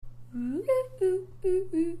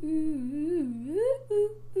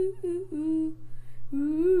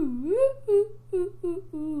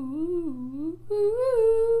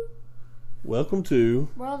Welcome to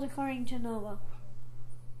World According to Nova.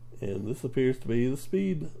 And this appears to be the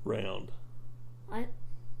speed round. What?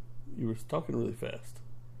 You were talking really fast.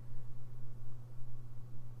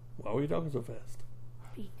 Why were you talking so fast?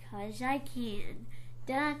 Because I can.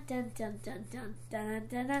 Dun dun dun dun dun dun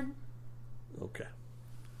dun dun. Okay.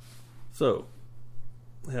 So,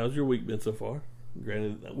 how's your week been so far?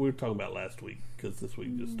 Granted, we were talking about last week because this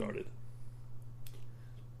week just started.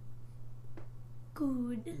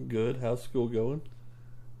 Good. Good. How's school going?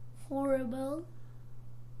 Horrible.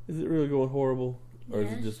 Is it really going horrible? Or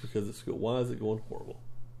is it Yes. just because it's school? Why is it going horrible?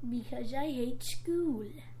 Because I hate school.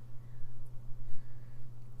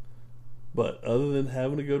 But other than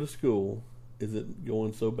having to go to school, is it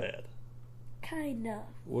going so bad? Kind of.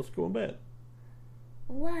 What's going bad?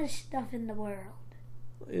 A lot of stuff in the world.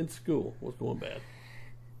 In school, what's going bad?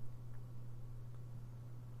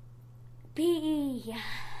 PE.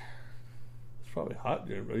 It's probably hot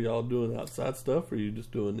during. Are y'all doing outside stuff or are you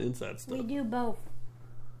just doing inside stuff? We do both.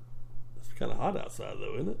 It's kind of hot outside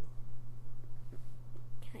though, isn't it?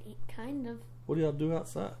 Kind of. What do y'all do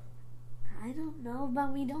outside? I don't know,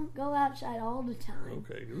 but we don't go outside all the time.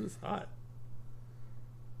 Okay, 'cause it's hot.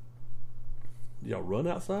 Do y'all run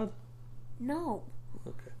outside? No.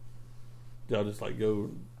 Okay. Do y'all just like go?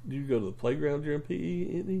 Do you go to the playground during PE,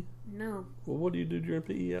 any? No. Well, what do you do during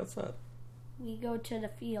PE outside? We go to the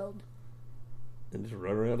field. And just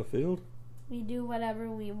run around the field? We do whatever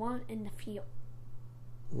we want in the field.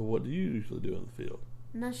 Well, what do you usually do in the field?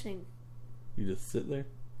 Nothing. You just sit there?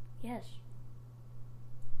 Yes.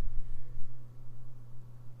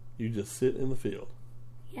 You just sit in the field?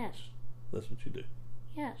 Yes. That's what you do.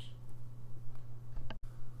 Yes.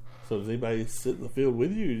 So does anybody sit in the field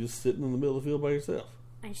with you or you just sitting in the middle of the field by yourself?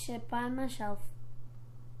 I sit by myself.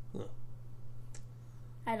 No.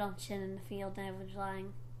 I don't sit in the field, I was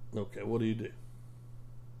lying. Okay, what do you do?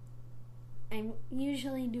 I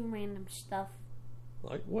usually do random stuff.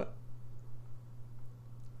 Like what?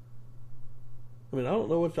 I mean, I don't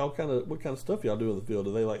know what kind of stuff y'all do in the field.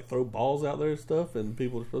 Do they like throw balls out there and stuff, and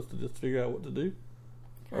people are supposed to just figure out what to do,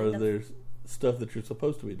 or is there stuff that you're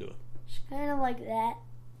supposed to be doing? It's kind of like that.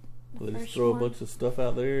 They just throw a bunch of stuff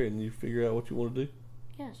out there, and you figure out what you want to do.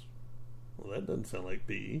 Yes. Well, that doesn't sound like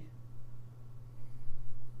PE.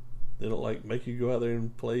 They don't like make you go out there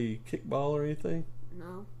and play kickball or anything.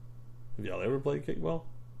 No. Have y'all ever played kickball?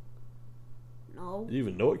 No. Do you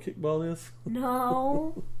even know what kickball is?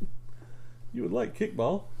 No. You would like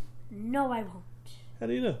kickball. No, I won't. How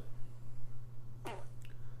do you know?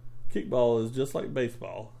 Kickball is just like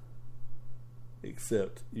baseball,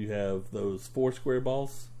 except you have those 4 square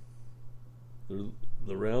balls, the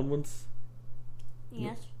round ones,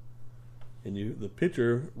 Yes. and the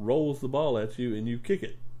pitcher rolls the ball at you and you kick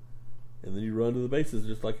it, and then you run to the bases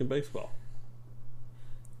just like in baseball.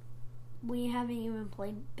 We haven't even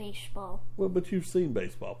played baseball. Well, but you've seen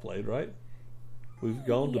baseball played, right? We've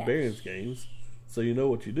gone to Yes. Barron's games, so you know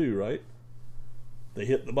what you do, right? They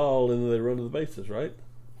hit the ball and then they run to the bases, right?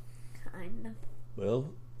 Kind of.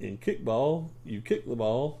 Well, in kickball, you kick the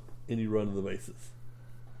ball and you run to the bases.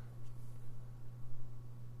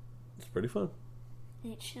 It's pretty fun.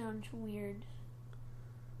 It sounds weird.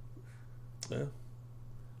 Yeah.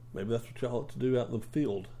 Maybe that's what y'all ought to do out in the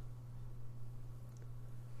field.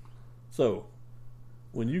 So,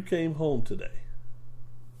 when you came home today,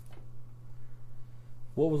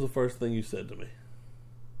 what was the first thing you said to me?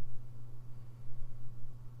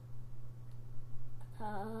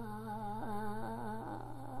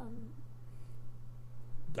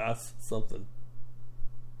 Das something.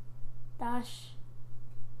 Das.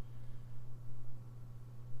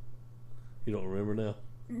 You don't remember now?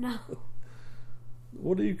 No.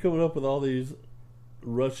 What are you coming up with all these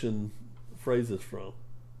Russian phrases from?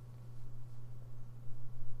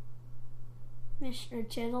 Mr.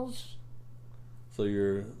 Chittles. So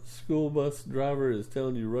your school bus driver is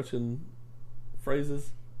telling you Russian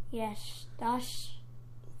phrases? Yes. Das.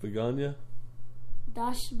 Vaganya?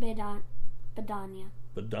 Das Bedanya.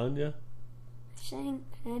 Badanya?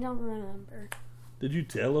 I don't remember. Did you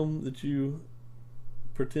tell him that you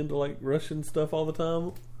pretend to like Russian stuff all the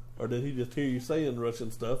time? Or did he just hear you saying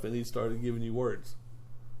Russian stuff and he started giving you words?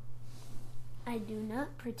 I do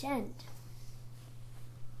not pretend.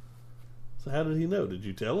 So how did he know? Did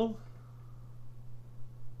you tell him?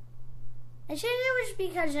 I said it was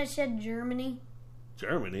because I said Germany.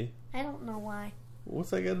 Germany? I don't know why. What's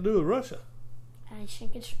that got to do with Russia? I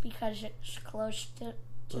think it's because it's close to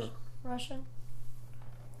Russia.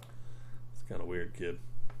 It's kind of weird, kid.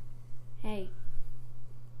 Hey,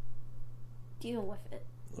 deal with it.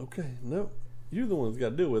 Okay, no. You're the one who's got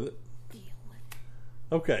to deal with it. Deal with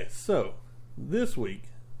it. Okay, so this week,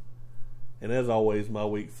 and as always, my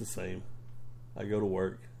week's the same. I go to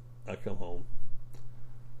work, I come home.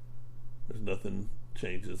 There's nothing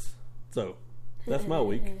changes. So, that's my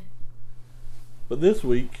week. But this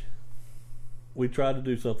week, we tried to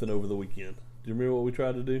do something over the weekend. Do you remember what we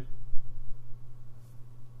tried to do?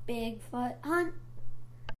 Bigfoot hunt?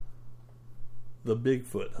 The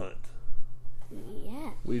Bigfoot hunt.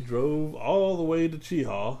 Yeah. We drove all the way to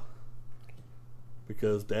Cheehaw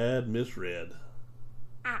because Dad misread.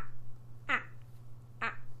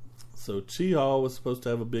 So Cheehaw was supposed to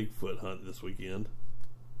have a Bigfoot hunt this weekend.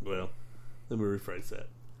 Well, let me rephrase that.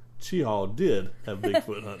 Cheehaw did have a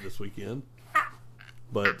Bigfoot hunt this weekend,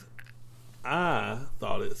 but I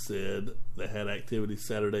thought it said they had activities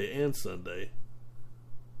Saturday and Sunday,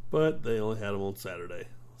 but they only had them on Saturday.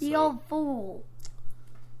 The old fool.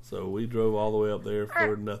 So we drove all the way up there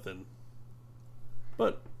for nothing.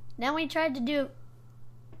 But then we tried to do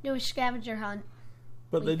a scavenger hunt.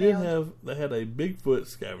 But they had a Bigfoot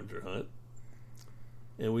scavenger hunt,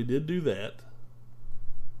 and we did do that.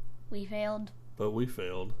 We failed. But we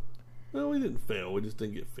failed. Well, we didn't fail. We just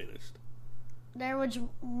didn't get finished. There's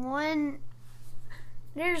one,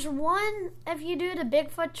 if you do the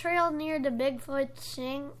Bigfoot trail near the Bigfoot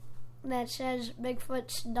thing that says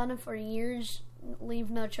Bigfoot's done it for years, leave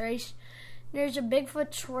no trace. There's a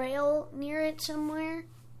Bigfoot trail near it somewhere.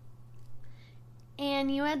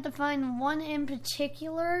 And you had to find one in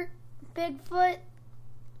particular Bigfoot.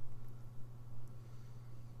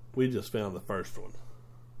 We just found the first one.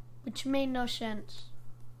 Which made no sense.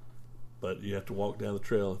 But you have to walk down the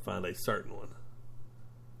trail and find a certain one.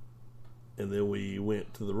 And then we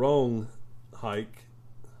went to the wrong hike.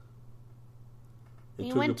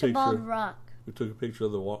 We went to Bald Rock. We took a picture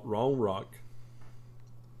of the wrong rock.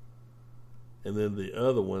 And then the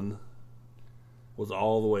other one was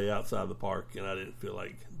all the way outside the park, and I didn't feel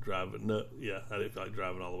like driving. I didn't feel like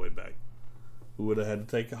driving all the way back. We would have had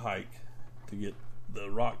to take a hike to get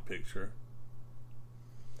the rock picture,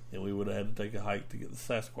 and we would have had to take a hike to get the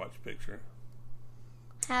Sasquatch picture.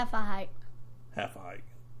 Half a hike.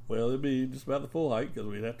 Well, it'd be just about the full hike because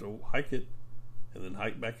we'd have to hike it and then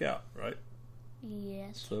hike back out, right?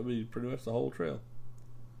 Yes. So it'd be pretty much the whole trail.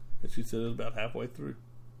 And she said it was about halfway through.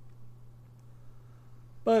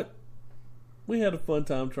 But we had a fun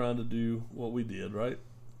time trying to do what we did, right?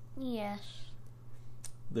 Yes.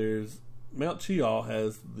 Mount Cheehaw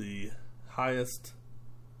has the highest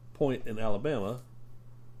point in Alabama,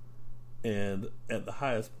 and at the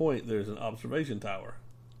highest point there's an observation tower.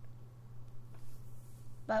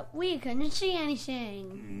 But we couldn't see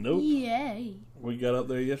anything. Nope. Yay. We got up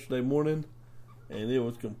there yesterday morning, and it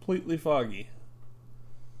was completely foggy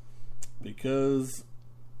because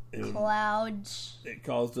clouds. It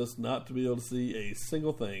caused us not to be able to see a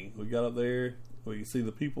single thing. We got up there, we could see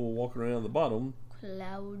the people walking around the bottom.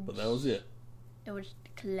 Clouds. But that was it. It was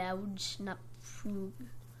clouds, not fog.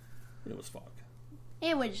 It was fog.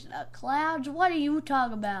 It was the clouds. What are you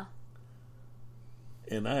talking about?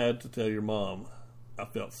 And I had to tell your mom I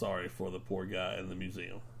felt sorry for the poor guy in the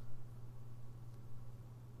museum.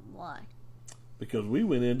 Why? Because we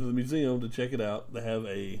went into the museum to check it out. They have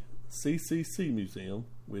a CCC museum,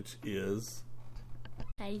 which is...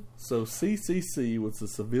 So CCC was the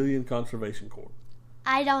Civilian Conservation Corps.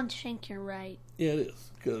 I don't think you're right. Yeah, it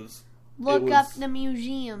is. Because look up the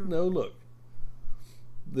museum. No, look.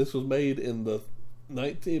 This was made in it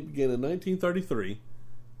began in 1933,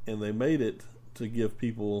 and they made it to give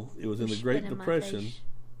people... It was in the Great Depression.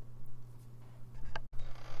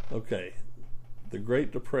 Okay. The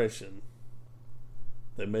Great Depression.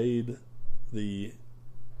 They made the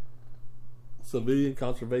Civilian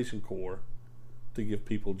Conservation Corps to give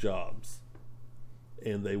people jobs.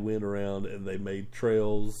 And they went around and they made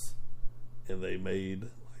trails, and they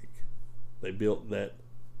built that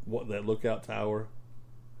lookout tower,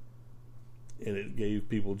 and it gave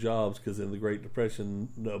people jobs because in the Great Depression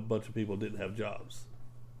a bunch of people didn't have jobs.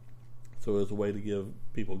 So it was a way to give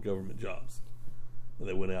people government jobs. And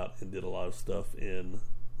they went out and did a lot of stuff in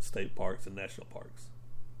state parks and national parks.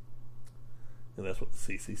 And that's what the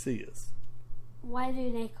CCC is. Why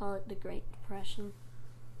do they call it the Great Depression?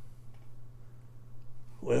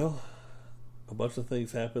 Well, a bunch of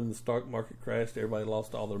things happened. The stock market crashed. Everybody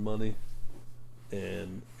lost all their money.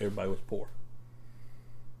 And everybody was poor.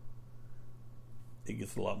 It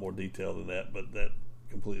gets a lot more detail than that, but that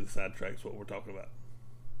completely sidetracks what we're talking about.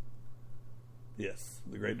 Yes,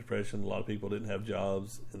 the Great Depression, a lot of people didn't have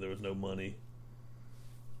jobs, and there was no money.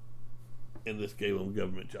 And this gave them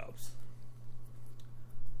government jobs.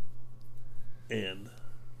 And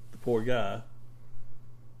the poor guy,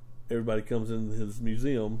 everybody comes in his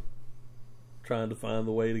museum trying to find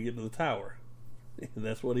the way to get to the tower. And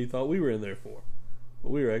that's what he thought we were in there for.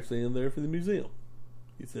 But we were actually in there for the museum.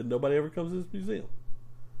 He said nobody ever comes to this museum.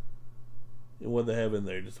 And what they have in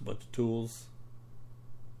there? Just a bunch of tools.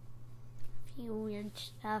 A few weird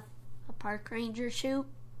stuff. A park ranger suit.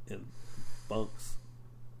 And bunks.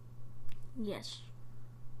 Yes.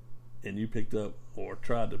 And you picked up, or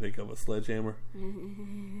tried to pick up, a sledgehammer.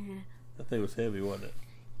 That thing was heavy, wasn't it?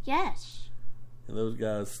 Yes. And those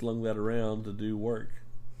guys slung that around to do work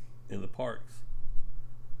in the parks.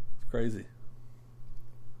 It's crazy.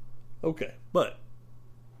 Okay, but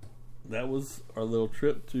that was our little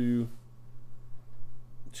trip to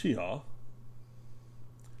Cheaha.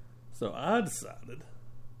 So I decided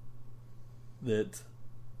that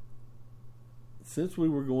since we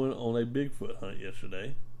were going on a Bigfoot hunt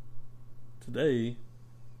yesterday, today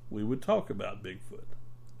we would talk about Bigfoot.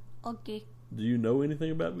 Okay. Do you know anything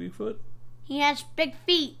about Bigfoot? He has big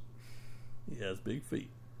feet. He has big feet.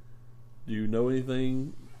 Do you know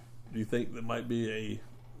anything? Do you think that might be a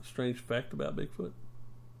strange fact about Bigfoot?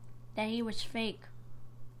 That he was fake.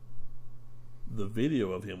 The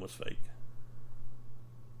video of him was fake.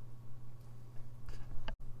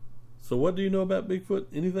 So what do you know about Bigfoot?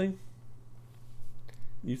 Anything?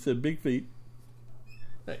 You said big feet.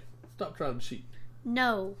 Hey, stop trying to cheat.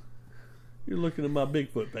 No. You're looking at my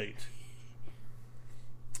Bigfoot page.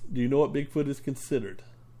 Do you know what Bigfoot is considered?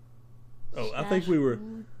 Oh, I think we were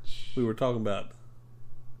talking about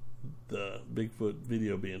the Bigfoot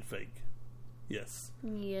video being fake. Yes.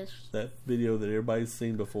 Yes. That video that everybody's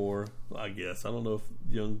seen before, I guess. I don't know if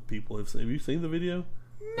young people have seen. Have you seen the video?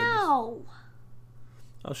 No.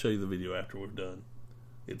 I'll show you the video after we're done.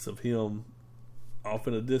 It's of him off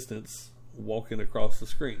in a distance walking across the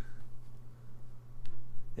screen.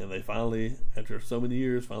 And they finally, after so many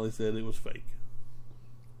years, finally said it was fake.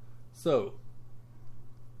 So,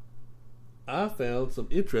 I found some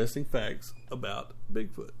interesting facts about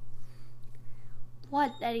Bigfoot.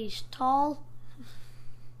 What? That he's tall?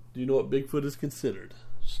 Do you know what Bigfoot is considered?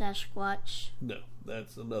 Sasquatch. No,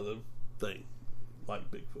 that's another thing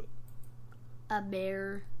like Bigfoot. A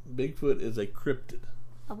bear. Bigfoot is a cryptid.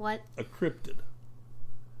 A what? A cryptid.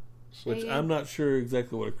 Say Which it. I'm not sure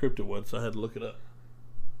exactly what a cryptid was, so I had to look it up.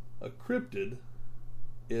 A cryptid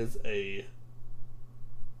is a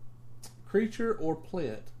creature or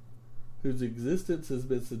plant whose existence has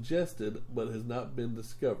been suggested but has not been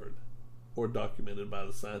discovered or documented by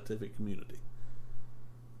the scientific community.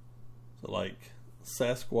 So like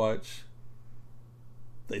Sasquatch,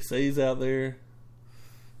 they say he's out there,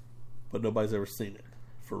 but nobody's ever seen it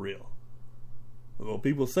for real. Well,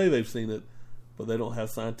 people say they've seen it, but they don't have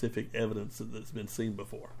scientific evidence that it's been seen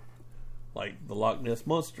before. Like the Loch Ness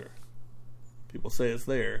Monster. People say it's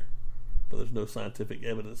there, but there's no scientific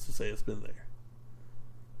evidence to say it's been there.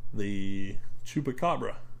 The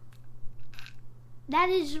Chupacabra. That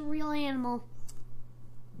is a real animal.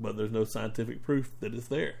 But there's no scientific proof that it's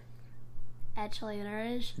there. Actually, there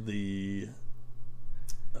is. The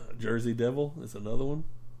Jersey Devil is another one.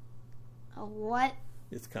 A what?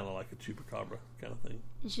 It's kind of like a Chupacabra kind of thing.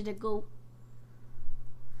 Is it a goat?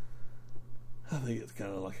 I think it's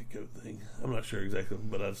kind of like a goat thing. I'm not sure exactly,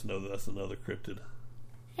 but I just know that that's another cryptid.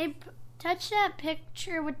 Hey, touch that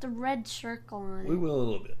picture with the red circle on it. We will in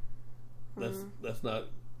a little bit. That's not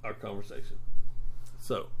our conversation.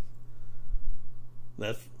 So,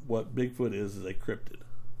 that's what Bigfoot is a cryptid.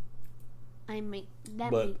 That make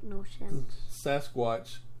no sense.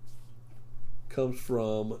 Sasquatch comes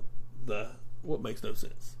from what makes no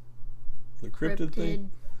sense. The cryptid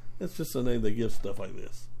thing. That's just a name they give stuff like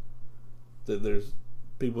this. That there's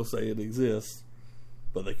people say it exists,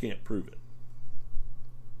 but they can't prove it.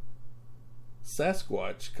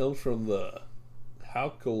 Sasquatch comes from the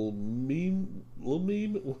Halcomeme.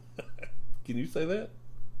 Can you say that?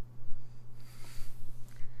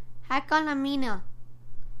 Hakonamina.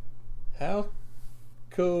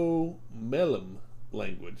 Halcomelem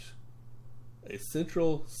language, a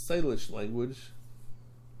Central Salish language.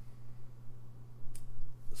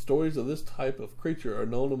 Stories of this type of creature are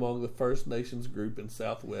known among the First Nations group in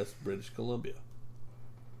southwest British Columbia.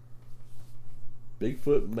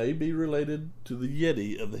 Bigfoot may be related to the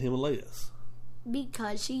Yeti of the Himalayas.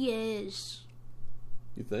 Because he is.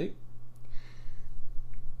 You think?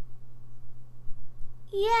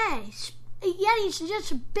 Yes. Yeti's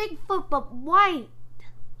just a Bigfoot, but white.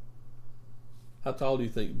 How tall do you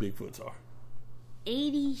think Bigfoots are?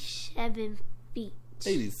 87 feet.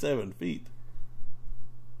 87 feet.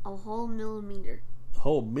 A whole millimeter. A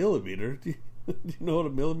whole millimeter? Do you know what a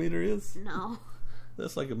millimeter is? No.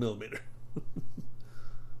 That's like a millimeter.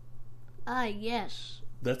 Yes.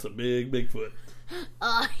 That's a big Bigfoot.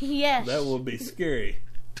 Yes. That would be scary.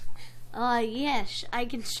 Yes. I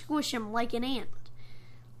can squish him like an ant.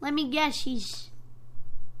 Let me guess, he's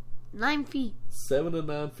 9 feet. 7 to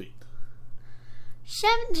 9 feet.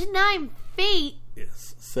 7 to 9 feet?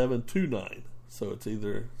 Yes, 7 to 9. So it's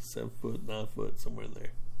either 7 foot, 9 foot, somewhere in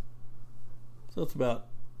there. So it's about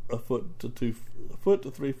a foot to 3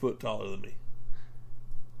 foot taller than me.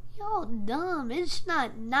 Y'all dumb. It's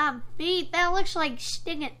not 9 feet. That looks like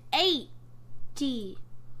sticking 80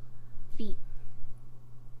 feet.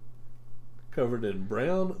 Covered in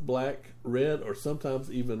brown, black, red, or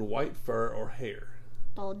sometimes even white fur or hair.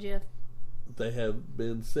 Told you. They have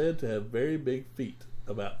been said to have very big feet,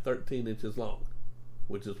 about 13 inches long,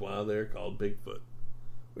 which is why they're called Bigfoot.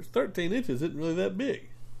 Which 13 inches isn't really that big.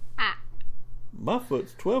 My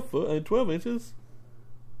foot's 12 inches.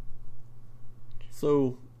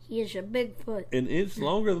 So he is a Bigfoot. An inch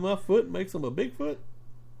longer than my foot makes him a Bigfoot?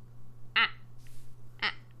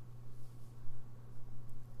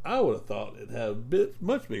 I would have thought it'd have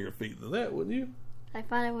much bigger feet than that, wouldn't you? I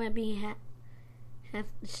thought it would be half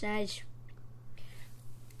the size.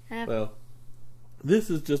 Well, this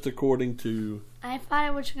is just according to... I thought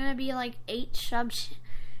it was going to be like 8 subs,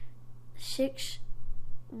 6,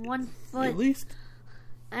 1 foot. At least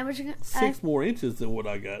I was 6 more inches than what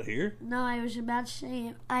I got here. No, I was about to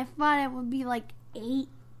say, I thought it would be like 8,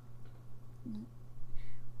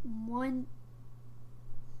 1,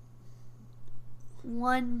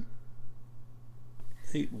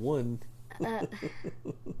 Eight one.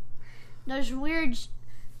 Those weird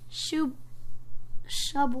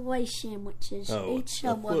Subway sandwiches. 8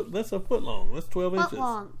 Subway. That's a foot long. That's 12 inches.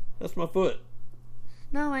 Long. That's my foot.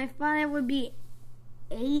 No, I thought it would be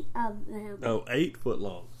 8 of them. Oh, 8 foot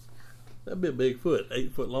long. That'd be a big foot.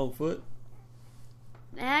 8 foot long foot.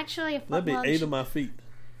 Actually, a foot That'd be long. 8 of my feet.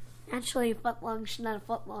 Actually, a foot long is not a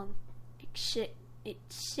foot long.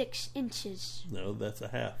 It's 6 inches. No, that's a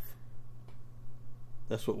half.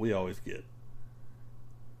 That's what we always get.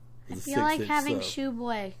 I feel like having sub.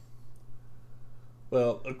 Subway.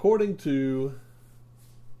 Well, according to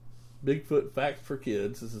Bigfoot Facts for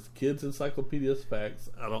Kids, this is Kids Encyclopedia's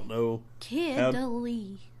Facts. I don't know how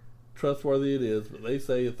trustworthy it is, but they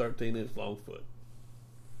say a 13-inch long foot.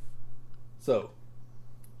 So,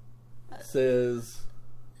 it says...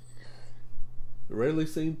 a rarely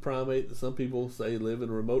seen primate that some people say live in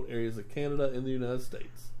remote areas of Canada and the United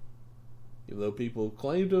States. Even though people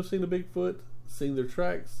claim to have seen a Bigfoot, seen their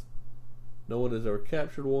tracks, no one has ever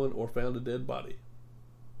captured one or found a dead body.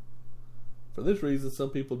 For this reason, some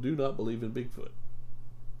people do not believe in Bigfoot.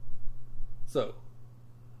 So,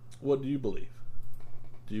 what do you believe?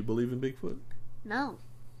 Do you believe in Bigfoot? No.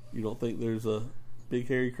 You don't think there's a big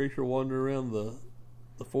hairy creature wandering around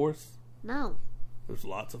the forest? No. There's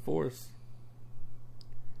lots of forests.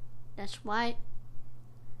 That's why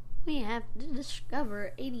we have to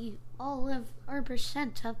discover all of our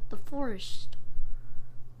percent of the forest.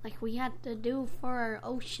 Like we had to do for our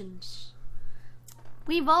oceans.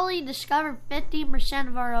 We've only discovered 50%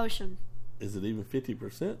 of our ocean. Is it even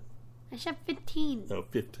 50%? I said 15. No,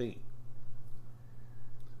 15.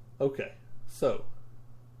 Okay, so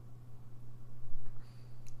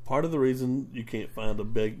part of the reason you can't find a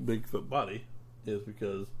Bigfoot body is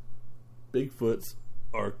because Bigfoots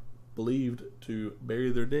are believed to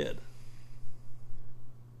bury their dead.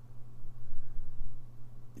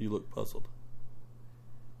 You look puzzled.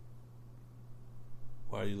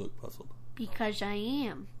 Why do you look puzzled? Because I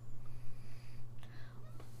am.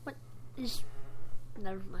 What is...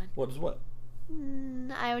 Never mind. What is what?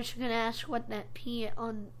 I was going to ask what that P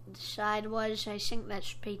on the side was. I think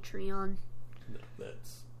that's Patreon. No,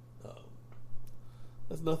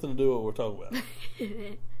 that's nothing to do with what we're talking about.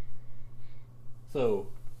 So,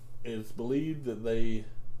 it's believed that they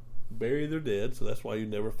bury their dead, so that's why you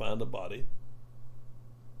never find a body.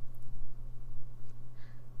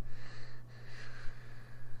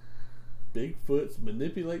 Bigfoots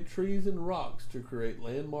manipulate trees and rocks to create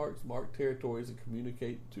landmarks, mark territories, and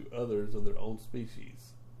communicate to others of their own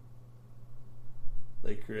species.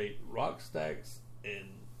 They create rock stacks and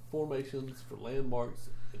formations for landmarks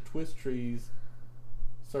and twist trees,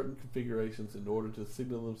 certain configurations in order to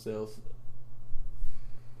signal themselves.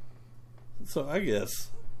 So I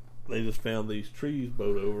guess they just found these trees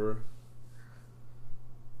bowed over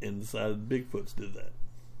and decided Bigfoots did that.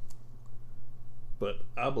 But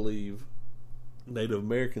I believe Native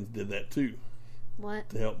Americans did that too. What?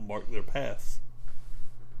 To help mark their paths.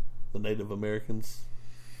 The Native Americans,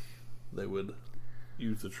 they would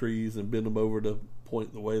use the trees and bend them over to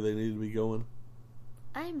point the way they needed to be going.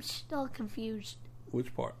 I'm still confused.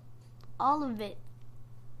 Which part? all of it.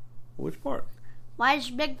 Which part? Why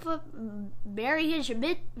does Bigfoot bury his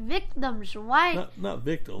victims? Why? Not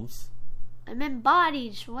victims. I meant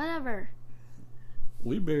bodies, whatever.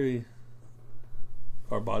 We bury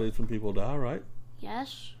our bodies when people die, right?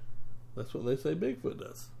 Yes. That's what they say Bigfoot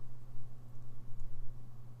does.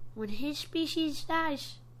 When his species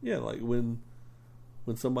dies. Yeah, like when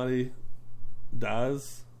somebody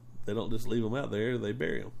dies, they don't just leave them out there, they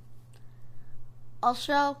bury them.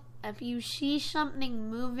 Also, if you see something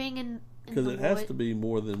moving in because it has to be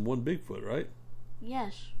more than one Bigfoot, right?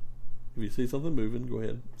 Yes. If you see something moving, go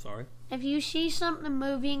ahead. Sorry. If you see something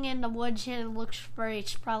moving in the woods and it looks furry,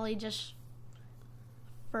 it's probably just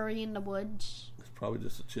furry in the woods. It's probably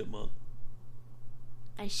just a chipmunk.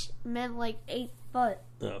 I meant like 8 foot.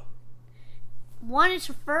 Oh. One is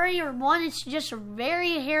furry, or one is just a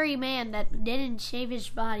very hairy man that didn't shave his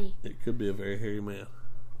body. It could be a very hairy man.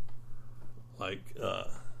 Like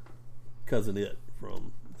Cousin It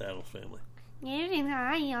from the Addams Family.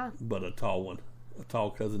 But a tall one. A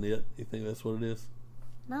tall Cousin It. You think that's what it is?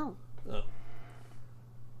 No. Oh.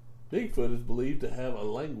 Bigfoot is believed to have a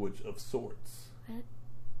language of sorts. What?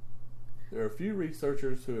 There are a few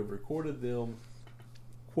researchers who have recorded them,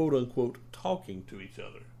 quote unquote, talking to each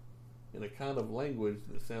other in a kind of language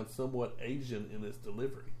that sounds somewhat Asian in its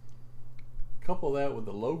delivery. Couple that with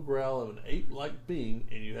the low growl of an ape-like being,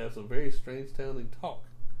 and you have some very strange-sounding talk.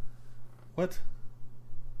 What?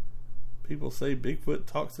 People say Bigfoot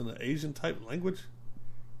talks in an Asian-type language?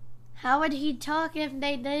 How would he talk if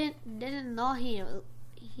they didn't know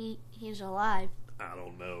he's alive? I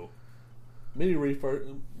don't know. Many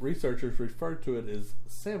researchers refer to it as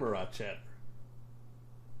samurai chatter.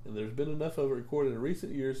 And there's been enough of it recorded in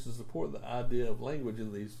recent years to support the idea of language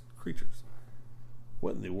in these creatures.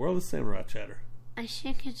 What in the world is samurai chatter? I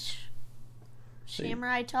think it's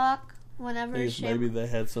samurai talk. Whenever maybe they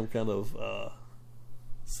had some kind of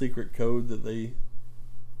secret code that they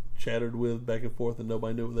chattered with back and forth and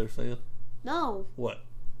nobody knew what they were saying? No. What?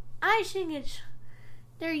 I think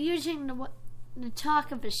they're using the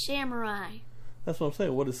talk of a samurai. That's what I'm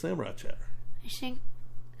saying. What is samurai chatter? I think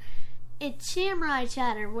it's samurai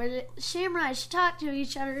chatter, where the samurais talk to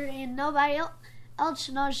each other and nobody else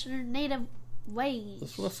knows their native ways.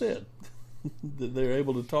 That's what I said. That they're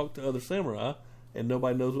able to talk to other samurai and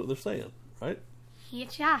nobody knows what they're saying, right?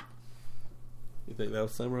 Yeah. You think that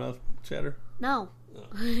was samurai chatter? No.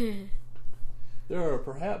 There are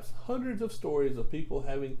perhaps hundreds of stories of people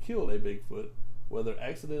having killed a Bigfoot, whether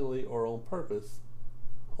accidentally or on purpose,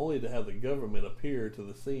 only to have the government appear to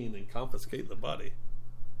the scene and confiscate the body.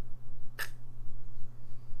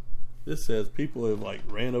 This says people have like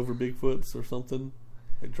ran over Bigfoots or something,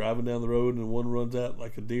 like driving down the road and one runs out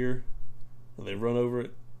like a deer and they run over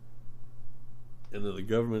it and then the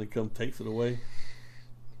government comes takes it away. Do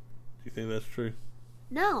you think that's true?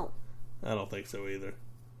 No. I don't think so either.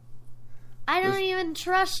 I don't even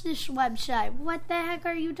trust this website. What the heck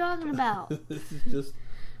are you talking about? This is just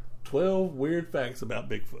 12 weird facts about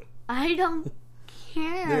Bigfoot. I don't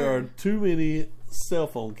care. There are too many cell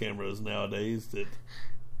phone cameras nowadays that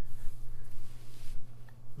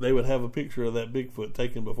they would have a picture of that Bigfoot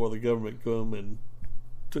taken before the government come and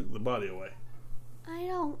took the body away. I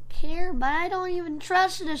don't care, but I don't even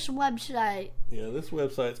trust this website. Yeah, this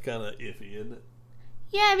website's kind of iffy, isn't it?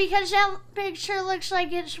 Yeah, because that picture looks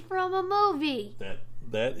like it's from a movie.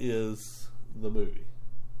 That is the movie.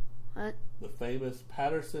 What? The famous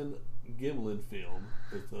Patterson-Gimlin film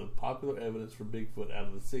is the popular evidence for Bigfoot out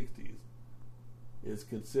of the 60s. Is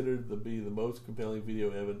considered to be the most compelling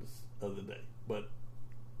video evidence of the day. But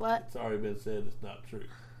what? It's already been said it's not true.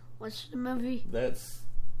 What's the movie? That's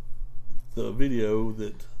the video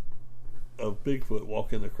of Bigfoot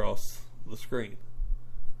walking across the screen.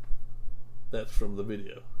 That's from the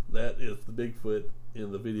video. That is the Bigfoot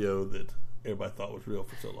in the video that everybody thought was real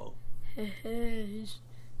for so long.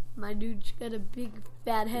 My dude's got a big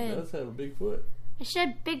fat head. He does have a big foot. I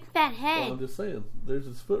said big fat head. Well, I'm just saying, there's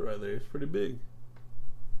his foot right there. It's pretty big.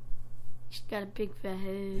 He's got a big fat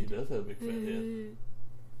head. He does have a big fat head.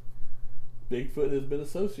 Bigfoot has been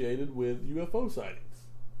associated with UFO sightings.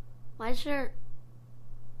 Why is there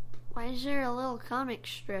a little comic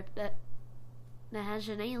strip that has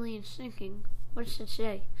an alien sinking? What's it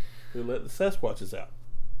say? Who let the Sasquatches out?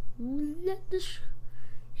 Who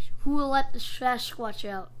will let the Sasquatch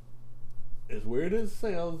out? As weird as it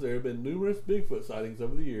sounds, there have been numerous Bigfoot sightings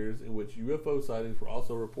over the years in which UFO sightings were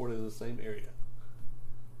also reported in the same area.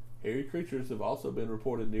 Hairy creatures have also been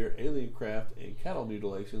reported near alien craft, and cattle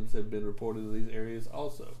mutilations have been reported in these areas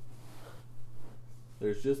also.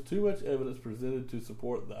 There's just too much evidence presented to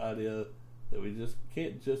support the idea that we just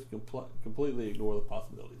can't just completely ignore the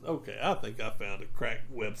possibilities. Okay, I think I found a crack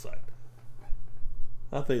website.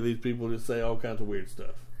 I think these people just say all kinds of weird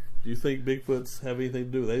stuff. Do you think Bigfoots have anything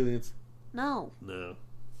to do with aliens? No. No.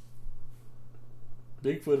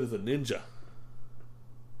 Bigfoot is a ninja.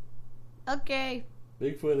 Okay.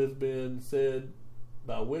 Bigfoot has been said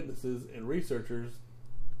by witnesses and researchers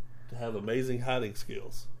to have amazing hiding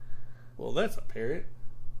skills. Well, that's apparent.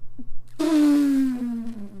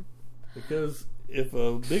 Because if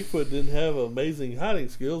a Bigfoot didn't have amazing hiding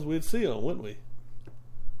skills, we'd see them, wouldn't we?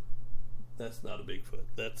 That's not a Bigfoot.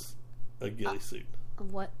 That's a ghillie suit.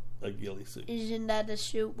 What? A ghillie suit. Isn't that the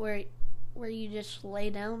suit where you just lay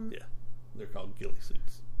down? Yeah. They're called ghillie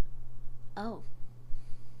suits. Oh.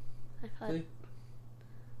 I thought... See?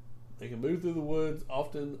 They can move through the woods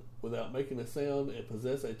often without making a sound and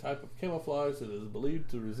possess a type of camouflage that is believed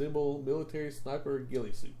to resemble military sniper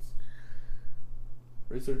ghillie suits.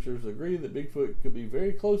 Researchers agree that Bigfoot could be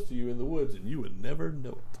very close to you in the woods and you would never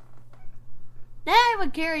know it. Then I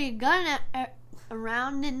would carry a gun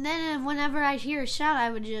around, and then whenever I hear a sound, I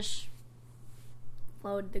would just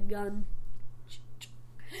load the gun.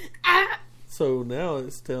 So now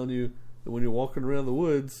it's telling you that when you're walking around the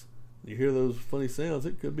woods, you hear those funny sounds,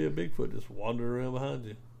 it could be a Bigfoot just wandering around behind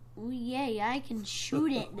you. Oh, yay, I can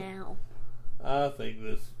shoot it now. I think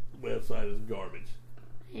this website is garbage.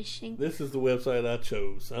 I think... This is the website I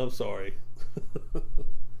chose. I'm sorry.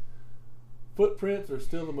 Footprints are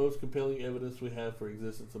still the most compelling evidence we have for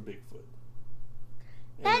existence of Bigfoot.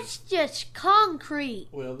 And that's just concrete.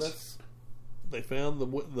 Well, they found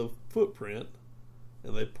the footprint,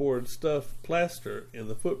 and they poured plaster in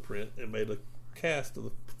the footprint and made a cast of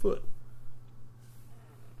the foot.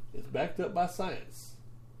 It's backed up by science,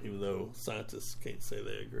 even though scientists can't say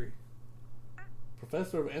they agree.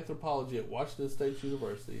 Professor of anthropology at Washington State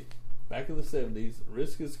University, back in the 70s,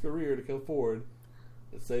 risked his career to come forward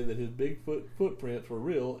and say that his Bigfoot footprints were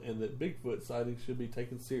real and that Bigfoot sightings should be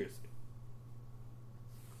taken seriously.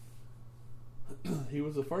 He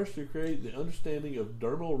was the first to create the understanding of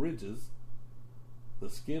dermal ridges, the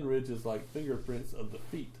skin ridges like fingerprints of the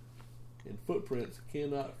feet, and footprints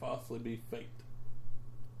cannot possibly be faked.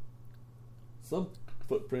 Some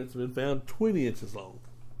footprints have been found 20 inches long.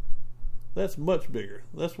 That's much bigger.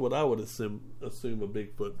 That's what I would assume a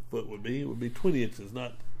Bigfoot foot would be. It would be 20 inches,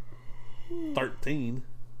 not 13.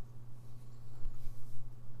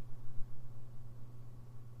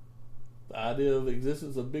 The idea of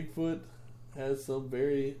existence of Bigfoot has some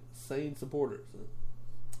very sane supporters.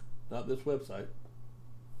 Not this website.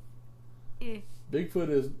 Bigfoot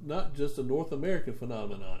is not just a North American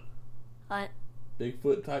phenomenon. What?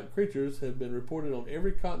 Bigfoot-type creatures have been reported on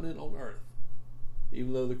every continent on Earth.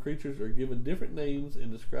 Even though the creatures are given different names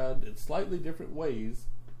and described in slightly different ways,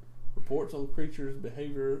 reports on creatures'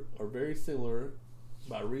 behavior are very similar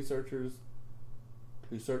by researchers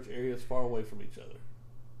who search areas far away from each other.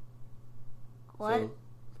 What? So,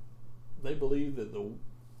 they believe that the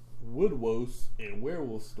Woodwose and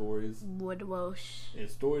werewolf stories and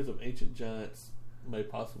stories of ancient giants may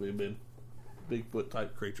possibly have been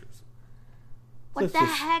Bigfoot-type creatures. What the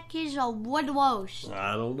heck is a Woodwose?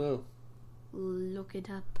 I don't know. Look it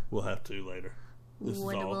up. We'll have to later. This is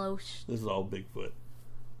all Bigfoot.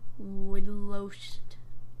 Woodwose.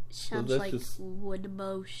 Sounds like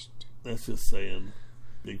Woodwose. That's just saying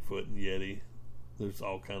Bigfoot and Yeti. There's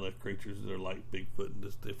all kind of creatures that are like Bigfoot in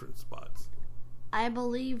just different spots. I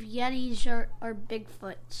believe Yetis are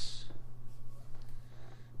Bigfoots.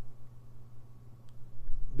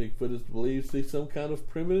 Bigfoot is believed to be some kind of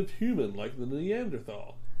primitive human like the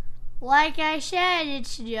Neanderthal. Like I said,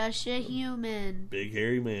 it's just a human. Big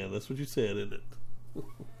hairy man. That's what you said, isn't it?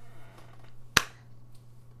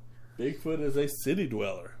 Bigfoot is a city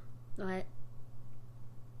dweller. What?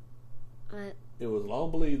 It was long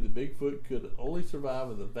believed that Bigfoot could only survive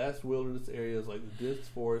in the vast wilderness areas like the dense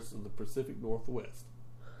forests in the Pacific Northwest.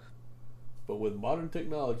 But with modern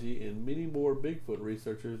technology and many more Bigfoot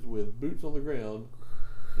researchers with boots on the ground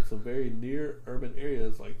in some very near urban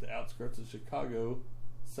areas like the outskirts of Chicago,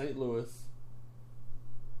 St. Louis,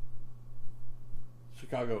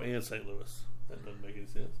 Chicago and St. Louis. That doesn't make any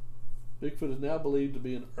sense. Bigfoot is now believed to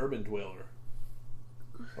be an urban dweller,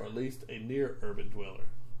 or at least a near urban dweller.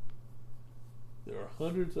 There are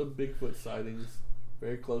hundreds of Bigfoot sightings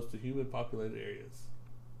very close to human populated areas.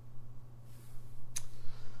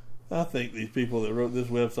 I think these people that wrote this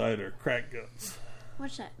website are crack guts.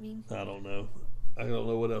 What's that mean? I don't know. I don't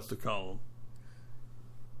know what else to call them.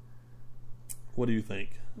 What do you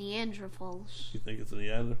think? Neanderthals. You think it's a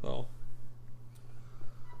Neanderthal?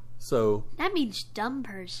 So... That means dumb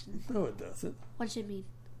person. No, it doesn't. What's it mean?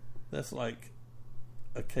 That's like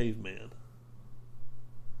a caveman.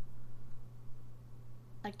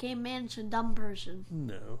 A caveman's a dumb person.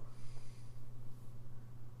 No.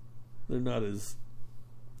 They're not as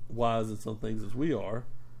wise in some things as we are,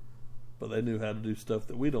 but they knew how to do stuff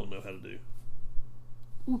that we don't know how to do.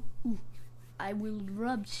 Ooh, ooh. I will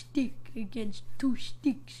rub stick against 2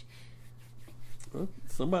 sticks. Well,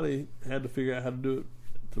 somebody had to figure out how to do it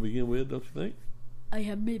to begin with, don't you think? I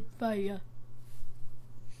have made fire.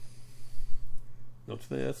 Don't you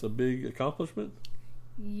think that's a big accomplishment?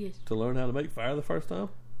 Yes. To learn how to make fire the first time?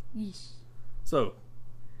 Yes. So,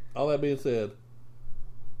 all that being said,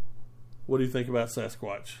 what do you think about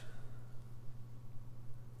Sasquatch?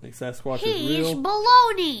 Think Sasquatch is He's real?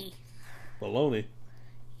 baloney. Baloney.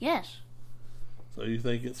 Yes. So you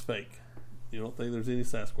think it's fake? You don't think there's any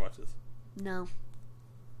Sasquatches? No.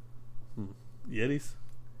 Yetis?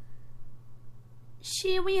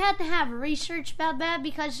 See, we had to have research about that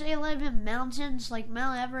because they live in mountains like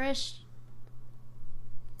Mount Everest.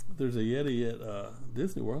 There's a Yeti at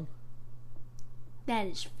Disney World. That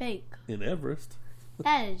is fake. In Everest.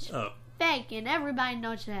 That is Oh. fake, and everybody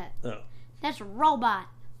knows that. Oh. That's a robot.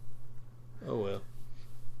 Oh well.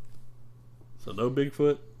 So no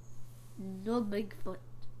Bigfoot? No Bigfoot.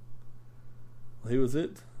 He was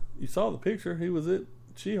it. You saw the picture. He was at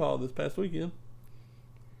Cheehaw this past weekend.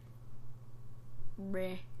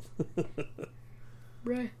 Bruh.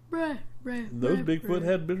 Bruh, bruh, bruh. Those bruh, Bigfoot bruh.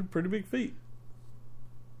 had pretty big feet.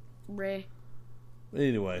 Bruh.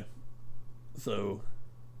 Anyway, so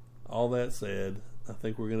all that said, I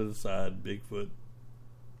think we're going to decide Bigfoot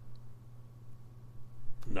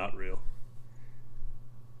not real.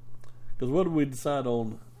 Because what did we decide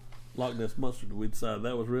on Loch Ness Monster? Did we decide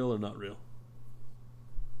that was real or not real?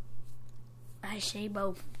 I say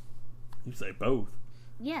both. You say both.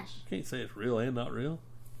 Yes. You can't say it's real and not real.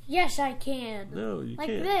 Yes, I can. No, you like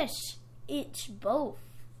can't. this. It's both.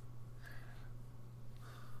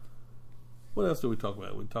 What else did we talk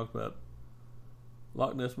about? We talked about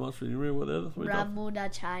Loch Ness Monster. You remember what else we talked about? Bermuda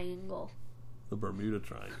Triangle. The Bermuda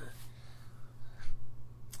Triangle.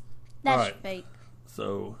 That's All right. fake.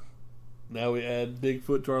 So now we add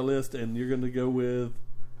Bigfoot to our list, and you're going to go with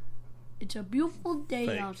It's a beautiful day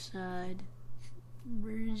Fake. outside.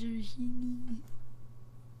 Birds are singing.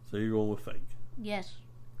 So you're going with fake. Yes.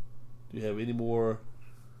 Do you have any more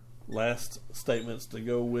last statements to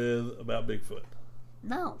go with about Bigfoot?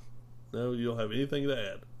 No. No, you don't have anything to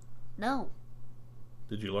add. No.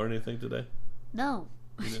 Did you learn anything today? No.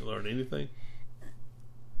 You didn't learn anything?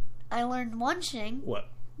 I learned one thing. What?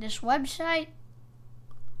 This website,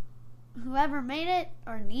 whoever made it,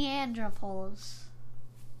 are Neanderthals.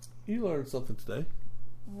 You learned something today.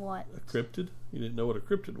 What? A cryptid? You didn't know what a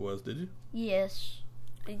cryptid was, did you? Yes.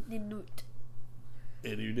 I did not.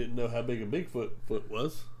 And you didn't know how big a Bigfoot foot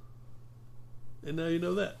was. And now you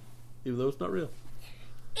know that, even though it's not real.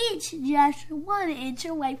 It's just 1 inch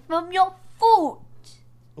away from your foot.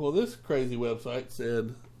 Well, this crazy website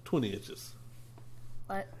said 20 inches.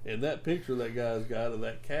 What? And that picture that guy's got of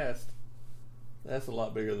that cast, that's a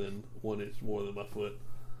lot bigger than 1 inch more than my foot.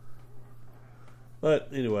 But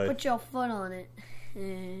anyway, Put your foot on it.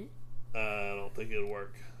 I don't think it'll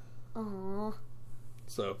work. Aww.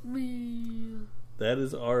 So Me. that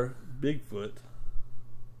is our Bigfoot.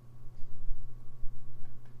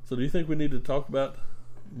 So do you think we need to talk about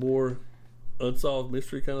more unsolved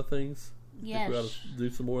mystery kind of things? Yes. Think we ought to do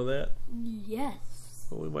some more of that? Yes.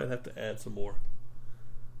 Well, we might have to add some more.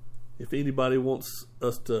 If anybody wants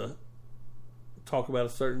us to talk about a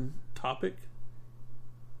certain topic,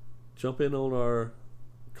 jump in on our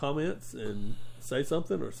comments and say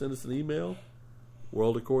something, or send us an email,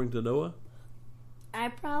 worldaccordingtonoah I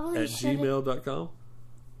probably at should. gmail.com.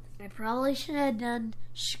 I probably should have done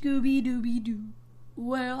Scooby Dooby Doo.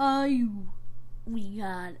 Where are you? We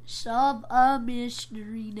got solve a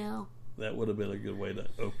mystery now. That would have been a good way to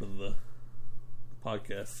open the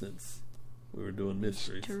podcast since we were doing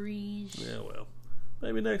mysteries. Mysteries. Yeah, well,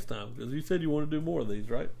 maybe next time, because you said you want to do more of these,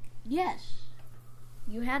 right? Yes.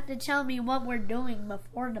 You have to tell me what we're doing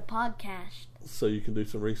before the podcast. So you can do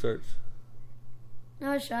some research.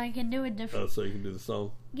 No, so I can do it different. Oh, so you can do the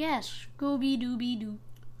song. Yes, Scooby Dooby Doo.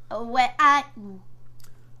 Oh, where are you?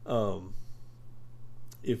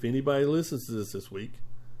 If anybody listens to this week,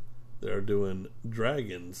 they're doing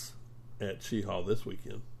dragons at Cheehaw this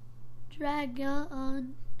weekend.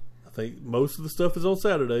 Dragon. I think most of the stuff is on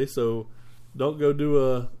Saturday, so don't go do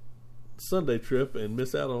a Sunday trip and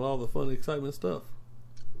miss out on all the fun, excitement stuff.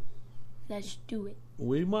 Let's do it.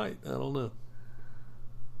 We might. I don't know.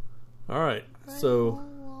 All right.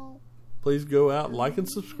 So please go out, like and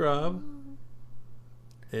subscribe,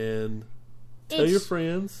 and tell your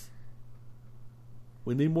friends.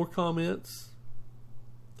 We need more comments,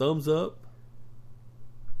 thumbs up,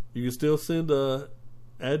 You can still send a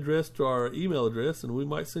address to our email address, and we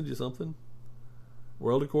might send you something.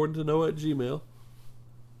 worldaccordingtonoah@gmail.com.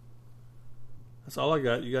 That's all I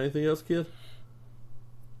got. You got anything else, kid?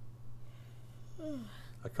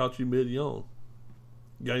 I caught you mid-yawn.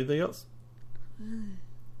 You got anything else?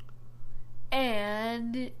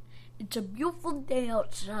 And it's a beautiful day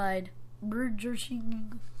outside. Birds are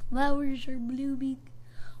singing. Flowers are blooming.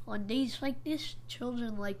 On days like this,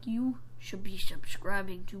 children like you should be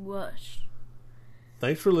subscribing to us.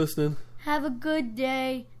 Thanks for listening. Have a good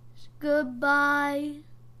day. Goodbye.